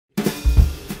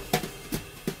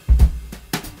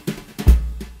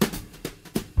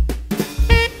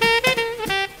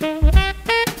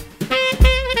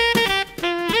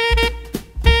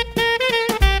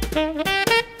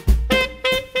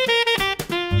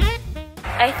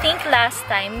I think last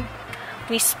time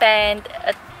we spent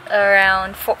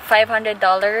around $500.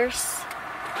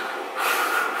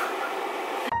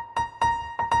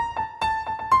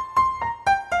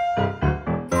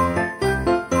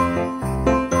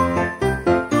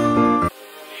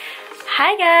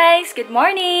 Hi guys, good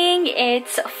morning.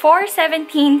 It's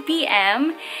 4:17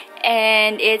 p.m.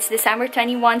 and it's December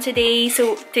 21 today.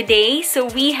 So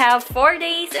we have 4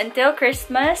 days until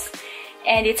Christmas,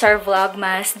 and it's our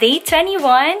Vlogmas day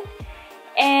 21.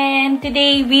 And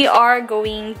today we are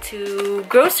going to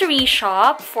grocery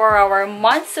shop for our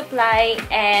month supply,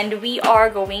 and we are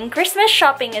going Christmas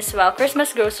shopping as well,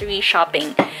 Christmas grocery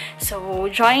shopping. So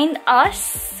join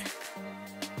us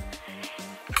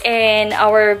in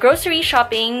our grocery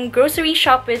shop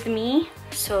with me.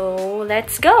 So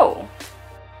let's go.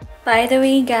 By the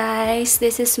way guys,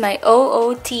 this is my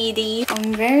OOTD.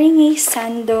 I'm wearing a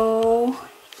sando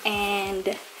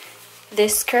and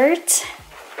this skirt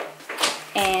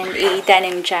and a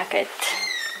denim jacket.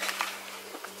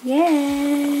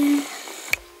 Yeah.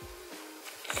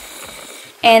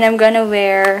 And I'm gonna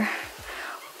wear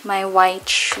my white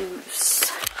shoes.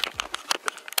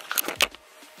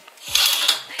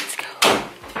 Let's go.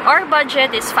 Our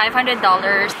budget is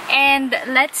 $500, and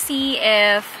let's see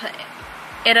if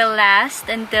it'll last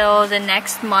until the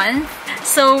next month.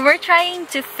 So we're trying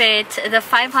to fit the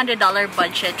 $500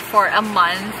 budget for a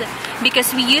month,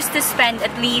 because we used to spend at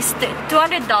least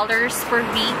 $200 per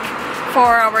week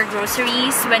for our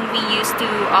groceries when we used to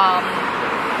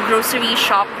grocery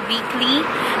shop weekly.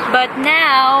 But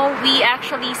now we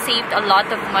actually saved a lot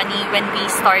of money when we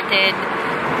started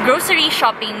grocery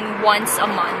shopping once a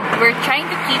month. We're trying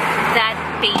to keep that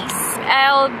pace.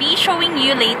 I'll be showing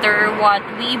you later what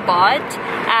we bought.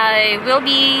 I will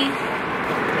be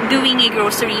doing a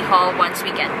grocery haul once we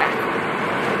get back.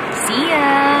 See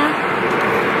ya!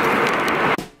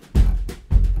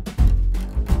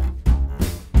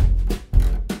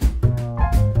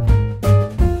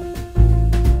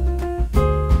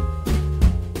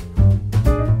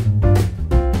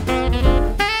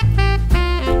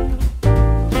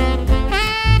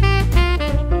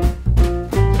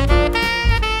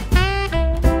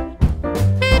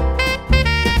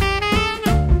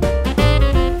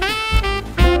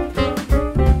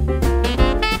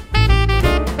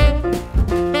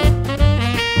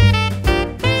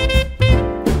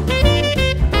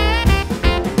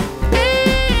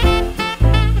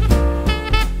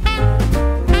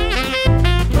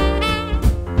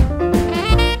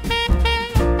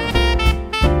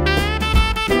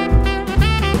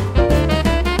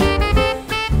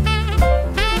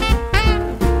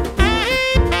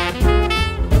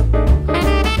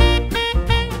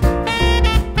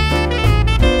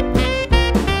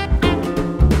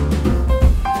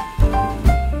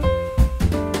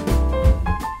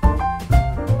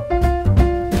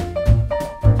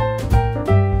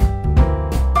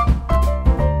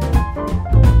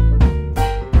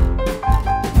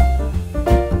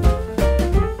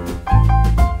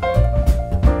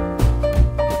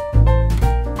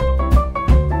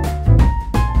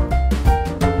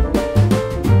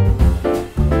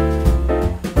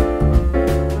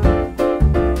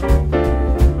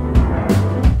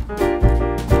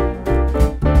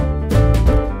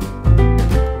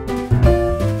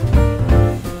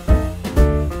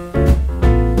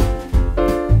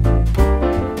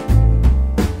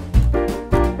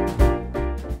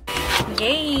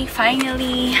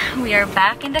 Finally, we are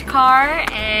back in the car,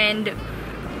 and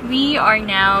we are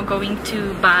now going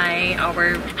to buy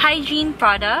our hygiene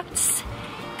products.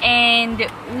 And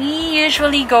we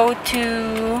usually go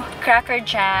to Cracker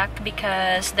Jack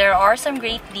because there are some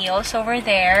great deals over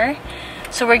there.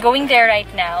 So we're going there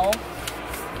right now.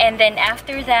 And then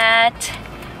after that,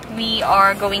 we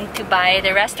are going to buy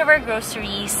the rest of our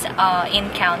groceries in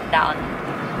Countdown.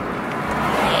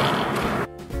 Yay!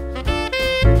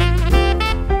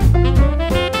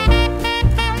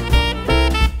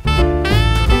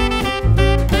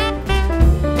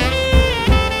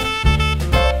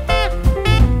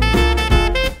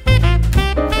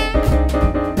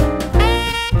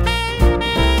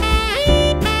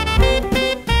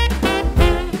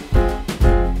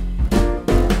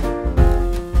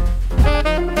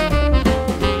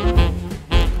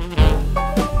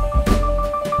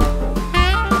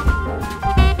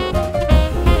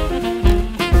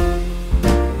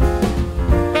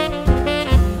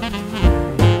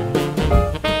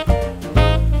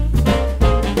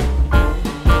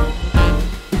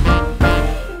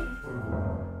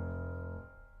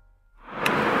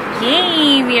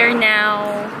 Yay! We are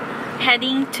now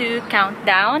heading to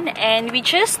Countdown, and we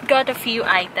just got a few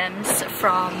items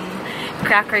from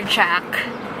Cracker Jack.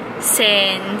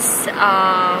 since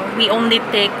we only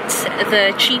picked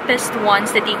the cheapest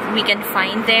ones that we can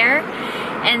find there,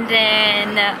 and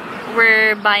then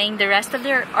we're buying the rest of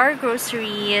our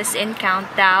groceries in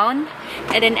Countdown,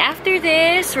 and then after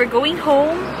this we're going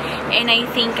home, and I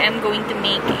think I'm going to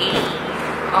make a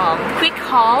quick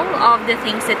haul of the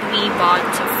things that we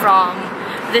bought from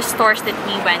the stores that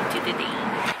we went to today.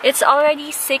 It's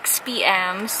already 6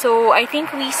 p.m. so I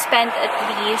think we spent at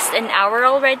least an hour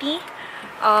already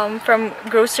from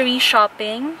grocery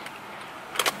shopping,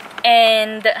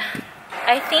 and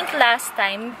I think last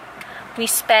time we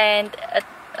spent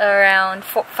around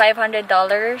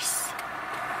 $500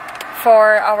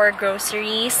 for our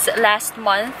groceries last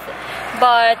month,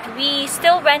 but we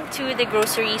still went to the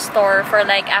grocery store for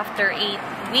like after a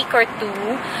week or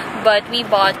two, but we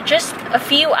bought just a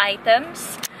few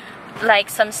items like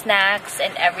some snacks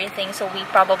and everything, so we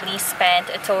probably spent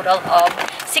a total of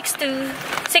 $600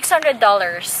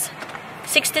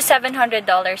 to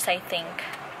 $700 I think.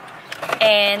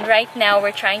 And right now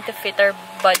we're trying to fit our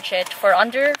budget for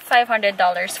under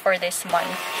 $500 for this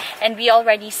month, and we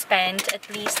already spent at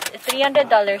least $300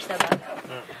 diba?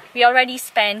 We already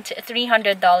spent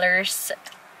 $300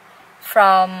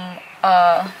 from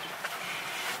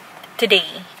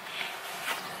today.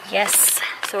 Yes,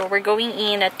 so we're going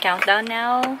in at Countdown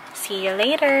now. See you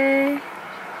later.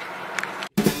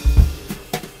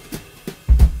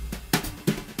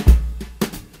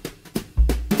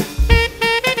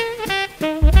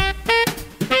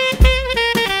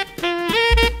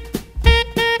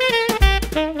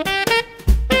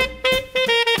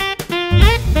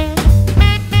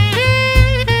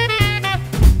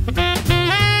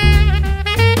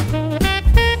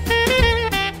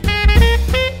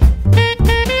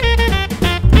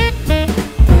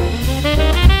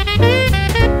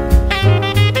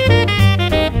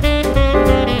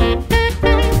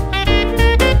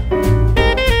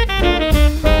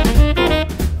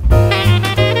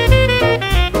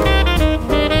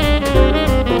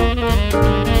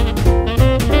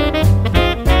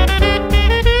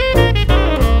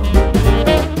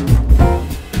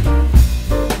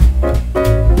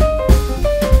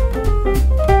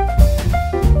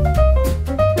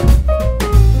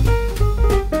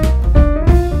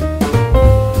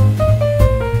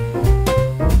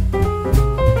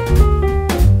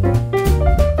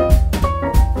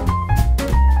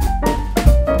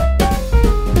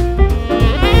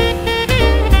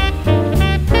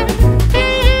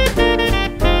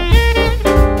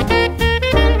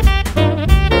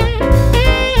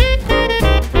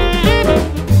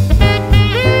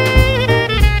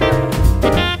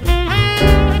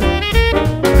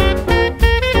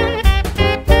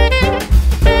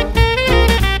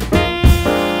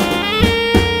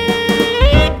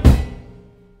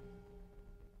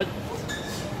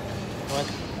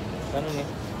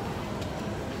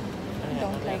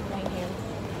 Don't like my hair.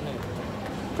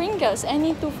 Pringles,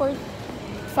 any two for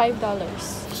 $5.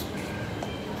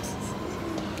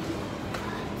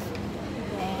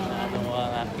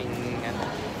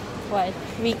 What?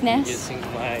 Weakness? Using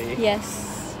my...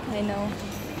 Yes, I know.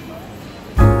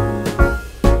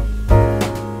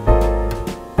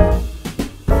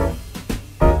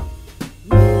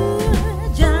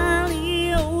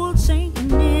 Jolly old Saint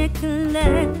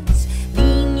Nicholas,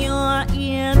 lean your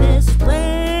ear this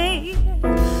way.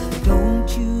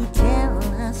 Don't you tell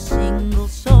a single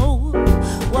soul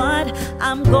what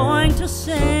I'm going to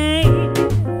say.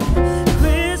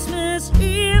 Christmas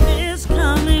Eve is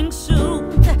coming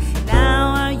soon.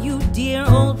 Now are you, dear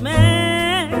old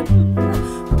man?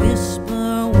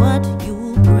 Whisper what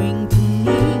you bring to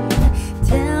me.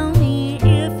 Tell me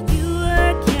if you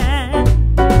can.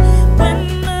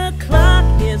 When the clock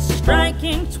is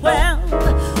striking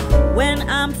 12, when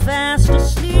I'm fast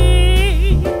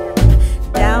asleep,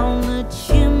 down the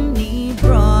chimney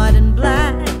broad and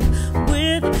black,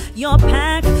 with your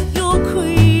pack you'll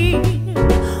creep.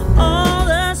 All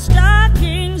the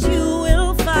stockings you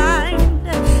will find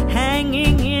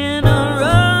hanging in a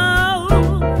row.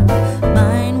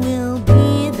 Mine will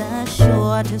be the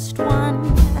shortest one,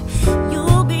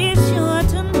 you'll be sure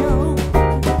to know.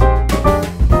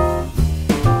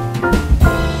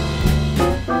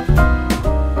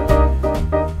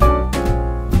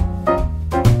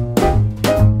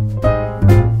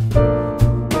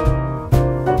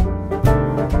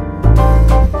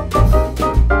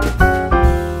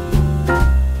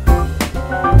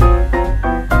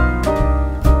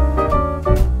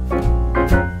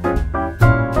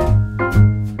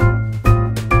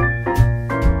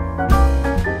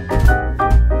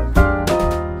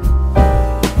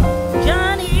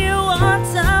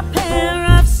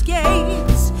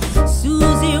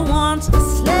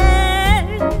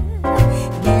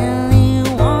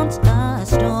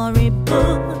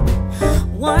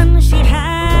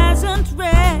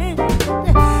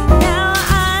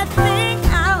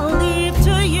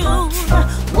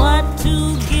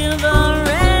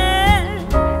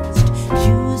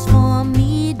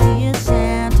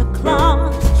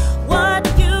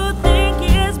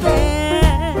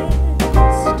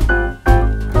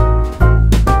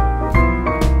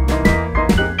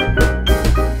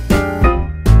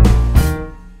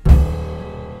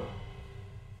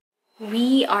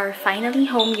 are finally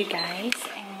home, you guys,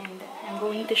 and I'm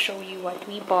going to show you what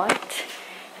we bought,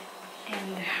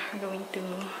 and we're going to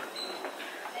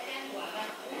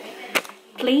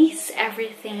place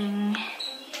everything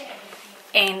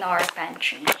in our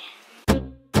pantry.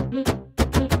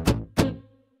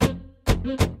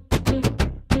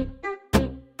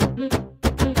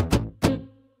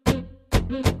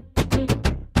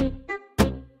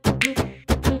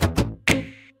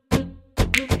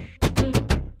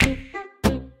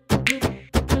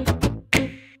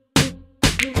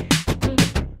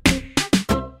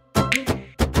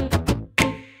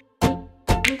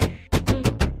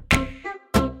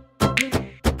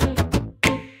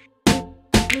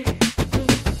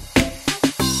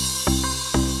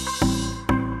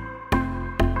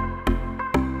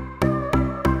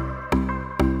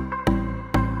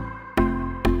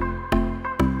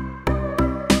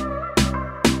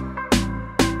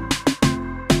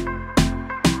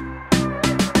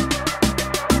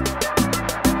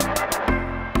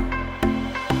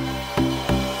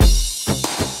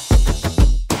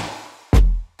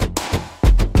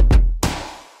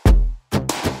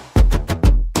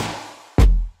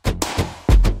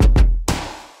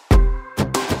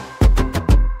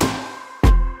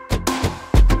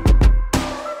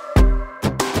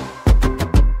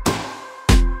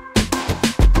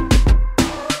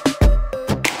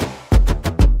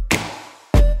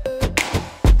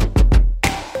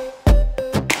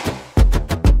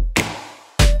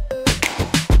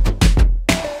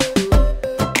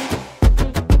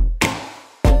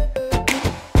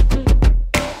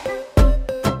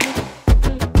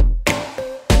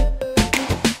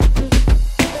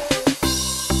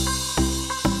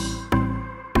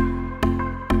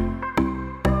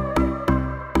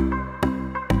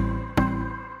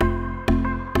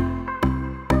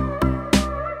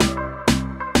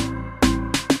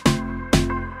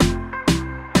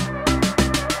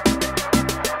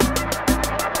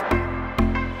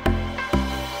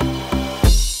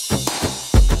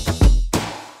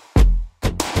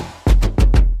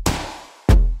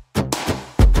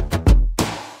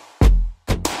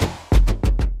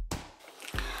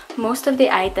 Most of the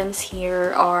items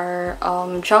here are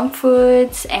junk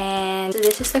foods, and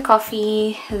this is the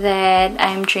coffee that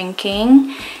I'm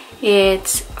drinking.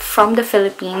 It's from the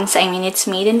Philippines. I mean, it's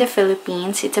made in the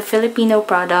Philippines. It's a Filipino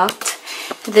product.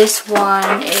 This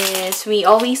one is, we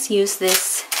always use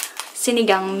this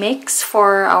sinigang mix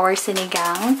for our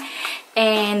sinigang,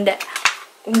 and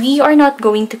we are not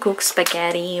going to cook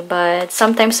spaghetti, but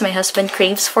sometimes my husband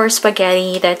craves for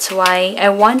spaghetti. That's why I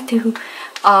want to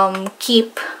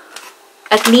keep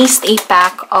at least a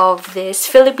pack of this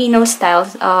Filipino style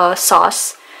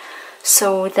sauce,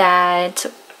 so that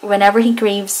whenever he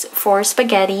craves for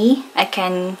spaghetti, I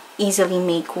can easily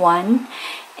make one.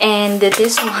 And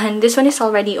this one is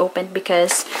already opened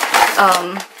because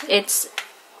it's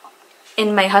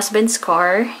in my husband's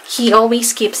car. He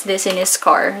always keeps this in his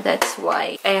car. That's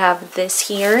why I have this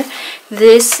here.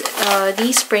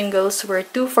 These Pringles were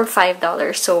 2 for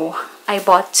 $5, so I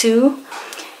bought 2.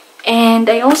 And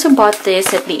I also bought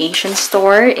this at the Asian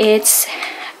store. It's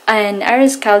an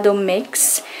arroz caldo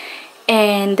mix.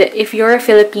 And if you're a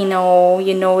Filipino,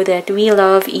 you know that we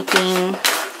love eating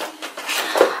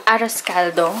arroz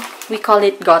caldo. We call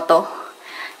it goto.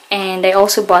 And I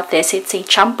also bought this. It's a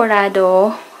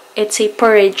champorado. It's a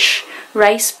porridge,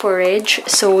 rice porridge.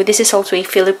 So this is also a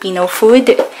Filipino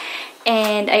food.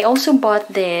 And I also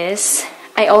bought this.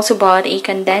 I also bought a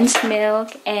condensed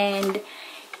milk and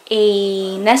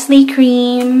a Nestle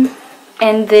cream,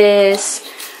 and this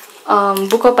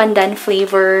buko pandan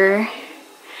flavor,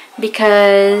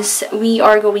 because we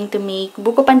are going to make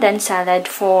buko pandan salad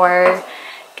for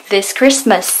this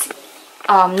Christmas,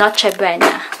 Noche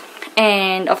Buena.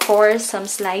 And of course, some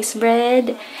sliced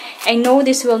bread. I know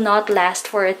this will not last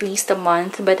for at least a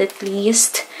month, but at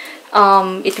least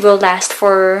it will last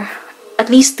for at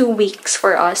least 2 weeks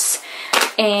for us.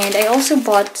 And I also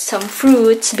bought some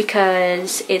fruits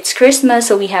because it's Christmas,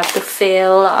 so we have to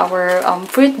fill our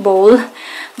fruit bowl.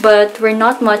 But we're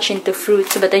not much into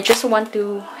fruits, but I just want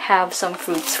to have some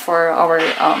fruits for our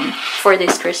for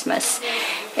this Christmas.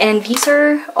 And these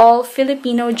are all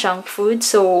Filipino junk food,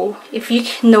 so if you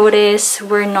notice,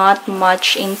 we're not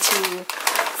much into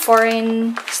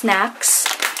foreign snacks.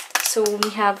 So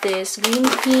we have this green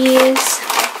peas,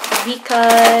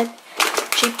 V-cut,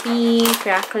 chippy,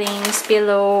 cracklings,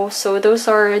 pillow. So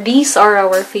these are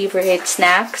our favorite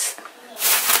snacks.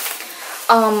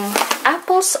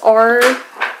 Apples are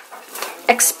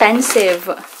expensive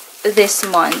this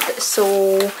month,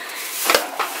 so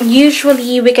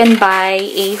usually we can buy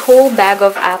a whole bag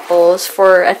of apples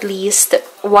for at least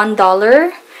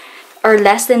 $1. or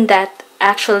less than that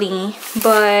actually,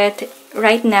 but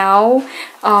right now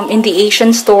in the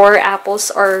Asian store,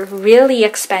 apples are really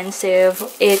expensive.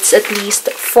 It's at least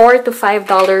 $4 to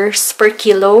 $5 per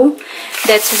kilo.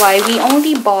 That's why we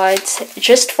only bought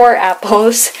just 4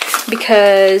 apples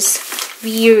because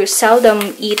we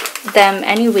seldom eat them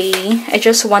anyway. I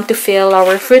just want to fill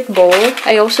our fruit bowl.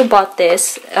 I also bought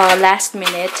this last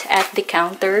minute at the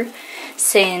counter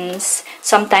since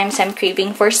sometimes I'm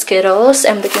craving for Skittles.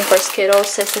 I'm looking for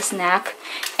Skittles as a snack,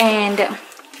 and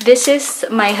this is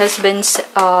my husband's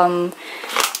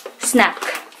snack.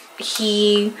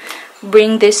 He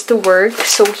bring this to work,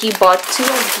 so he bought 2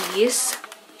 of these.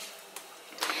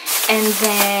 And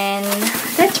then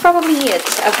that's probably it.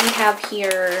 We have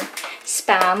here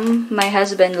Spam. My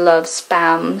husband loves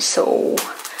Spam, so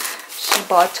he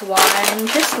bought one,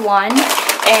 just one.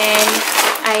 And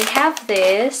I have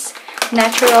this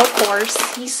natural coarse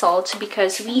sea salt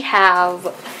because we have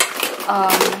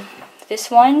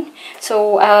this one.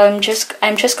 So I'm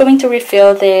just going to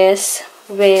refill this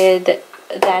with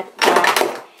that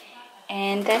pack,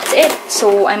 and that's it.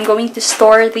 So I'm going to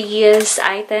store these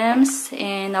items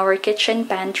in our kitchen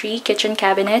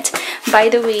cabinet. By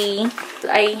the way,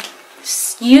 I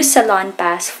use Salon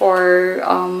Pass for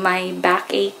my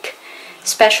backache,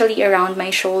 especially around my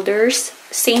shoulders.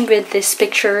 Same with this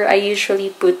picture, I usually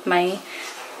put my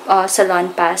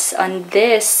Salon Pass on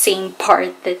this same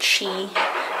part that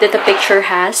the picture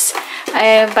has.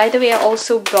 By the way, I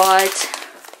also bought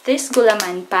this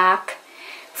gulaman pack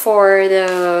for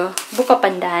the buka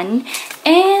pandan,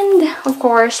 and of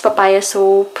course papaya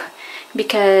soap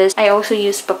because I also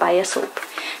use papaya soap.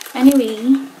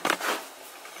 Anyway,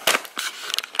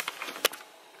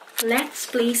 let's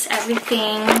place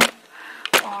everything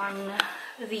on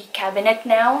the cabinet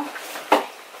now,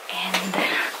 and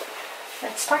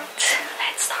let's start.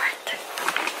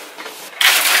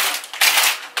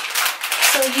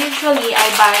 So usually I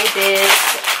buy this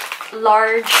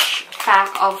large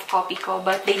pack of Kopiko,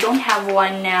 but they don't have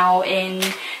one now in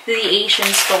the Asian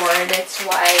store. That's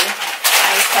why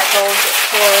I settled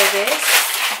for this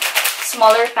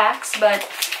smaller packs. But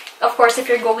of course, if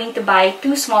you're going to buy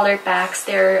 2 smaller packs,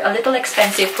 they're a little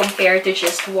expensive compared to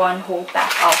just one whole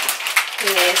pack of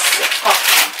this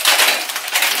coffee.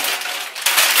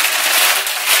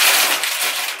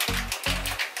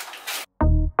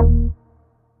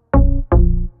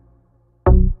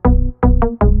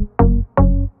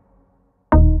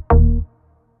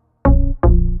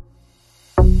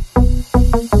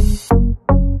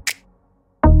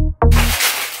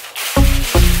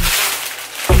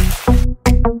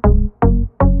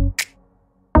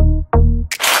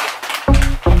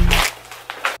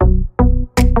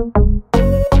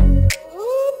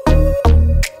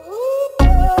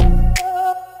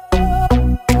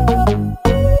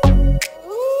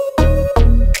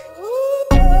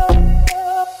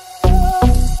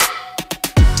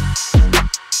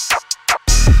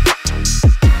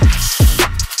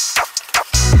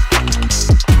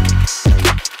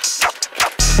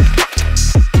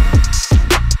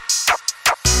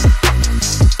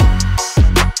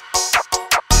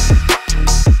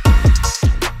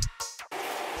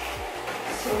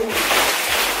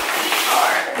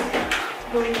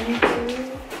 Going to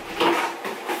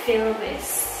fill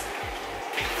this.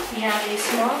 We have a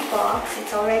small box,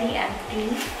 it's already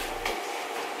empty,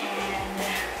 and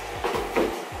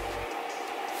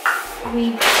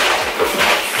we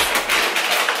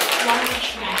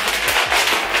large bag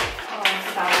of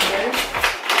powder.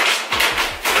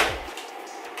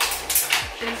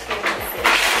 Just go with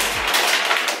this.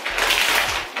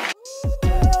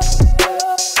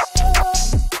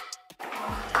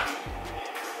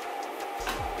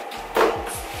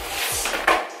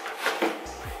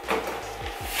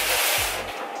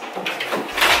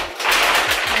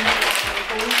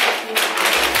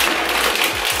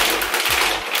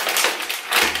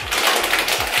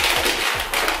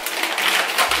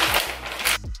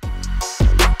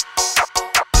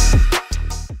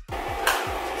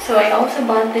 So I also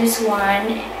bought this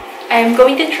one. I'm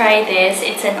going to try this.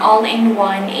 It's an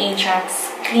all-in-one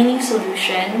Ajax cleaning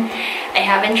solution. I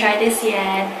haven't tried this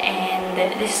yet, and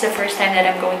this is the first time that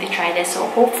I'm going to try this. So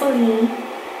hopefully,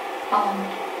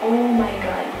 oh my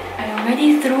god, I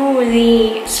already threw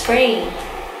the spray.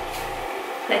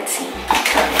 Let's see.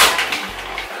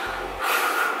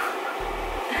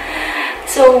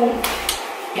 So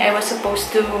I was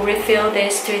supposed to refill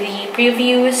this to the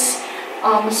previous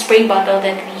spray bottle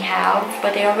that we have,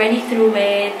 but I already threw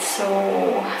it, so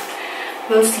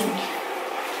we'll see.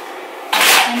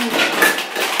 Anyway,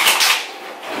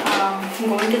 I'm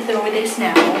going to throw this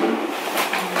now. And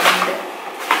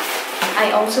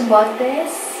I also bought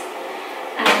this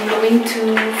I'm going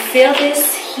to fill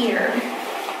this here.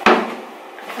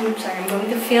 I'm sorry, I'm going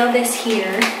to fill this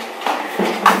here.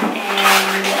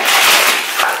 And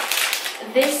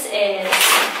this is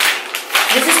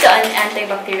the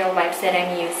antibacterial wipes that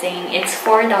I'm using. It's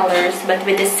 $4, but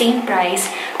with the same price,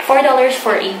 $4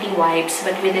 for 80 wipes,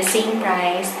 but with the same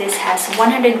price, this has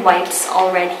 100 wipes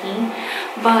already.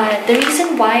 But the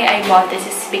reason why I bought this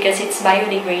is because it's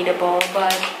biodegradable,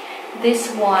 but this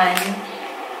one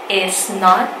is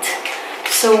not.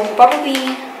 So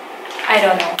probably, I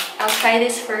don't know. I'll try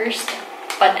this first,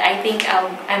 but I think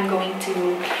I'm going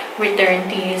to return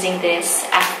to using this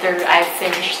after I've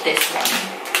finished this one.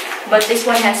 But this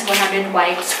one has 100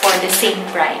 wipes for the same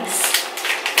price.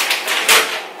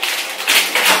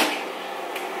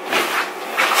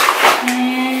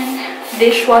 And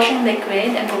dishwashing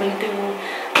liquid, I'm going to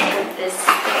put this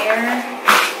there.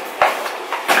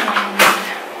 And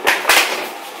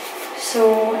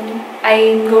so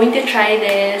I'm going to try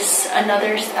this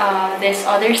this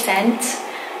other scent,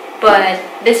 but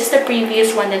this is the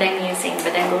previous one that I'm using,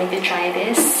 but I'm going to try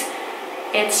this.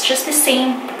 It's just the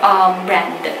same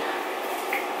brand.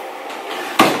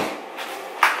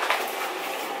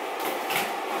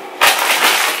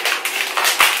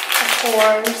 Of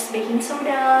course, baking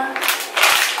soda,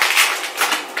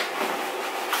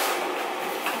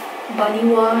 body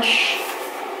wash,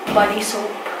 body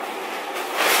soap,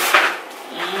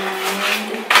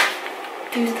 and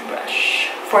toothbrush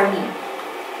for me.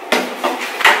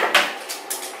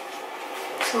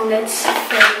 So let's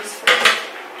fill this first.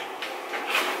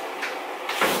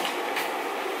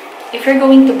 If you're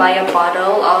going to buy a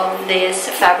bottle of this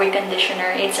fabric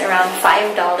conditioner, it's around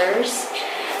 $5.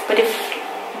 But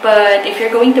if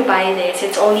you're going to buy this,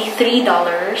 it's only $3.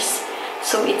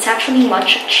 So it's actually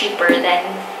much cheaper than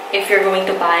if you're going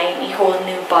to buy a whole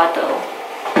new bottle.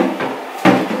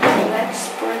 Let's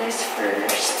pour this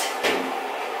first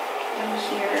in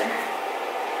here.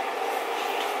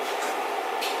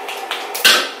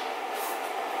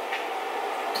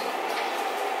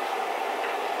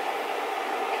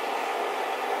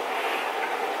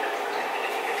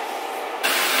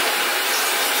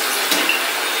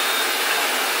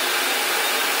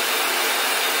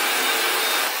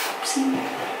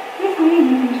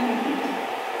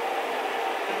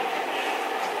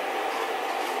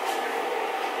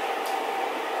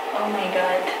 Oh my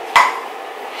god.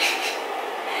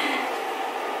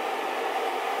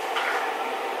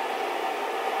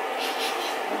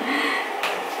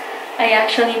 I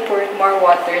actually poured more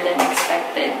water than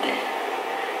expected.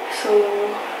 So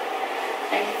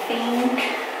I think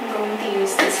I'm going to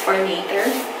use this for later.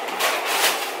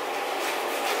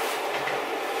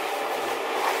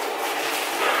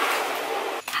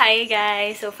 Hi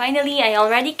guys! So finally, I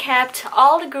already kept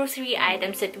all the grocery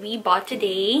items that we bought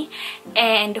today,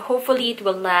 and hopefully it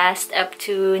will last up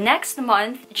to next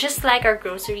month, just like our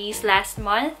groceries last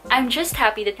month. I'm just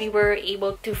happy that we were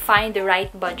able to find the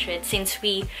right budget since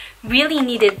we really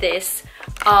needed this.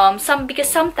 Because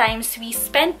sometimes we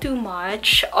spend too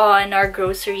much on our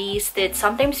groceries that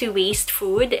sometimes we waste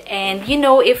food, and you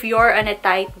know, if you're on a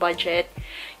tight budget,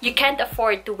 you can't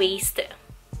afford to waste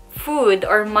food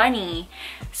or money.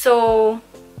 So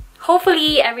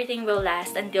hopefully everything will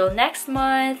last until next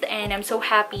month, and I'm so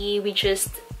happy. We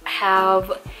just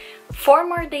have 4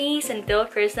 more days until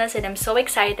Christmas, and I'm so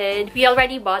excited. We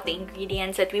already bought the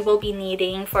ingredients that we will be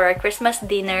needing for our Christmas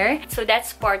dinner, so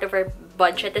that's part of our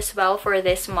budget as well for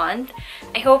this month.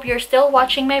 I hope you're still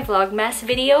watching my Vlogmas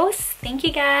videos. Thank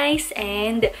you guys,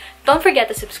 and don't forget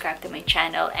to subscribe to my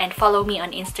channel and follow me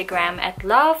on Instagram at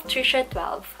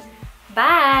LoveTrisha12.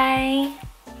 Bye!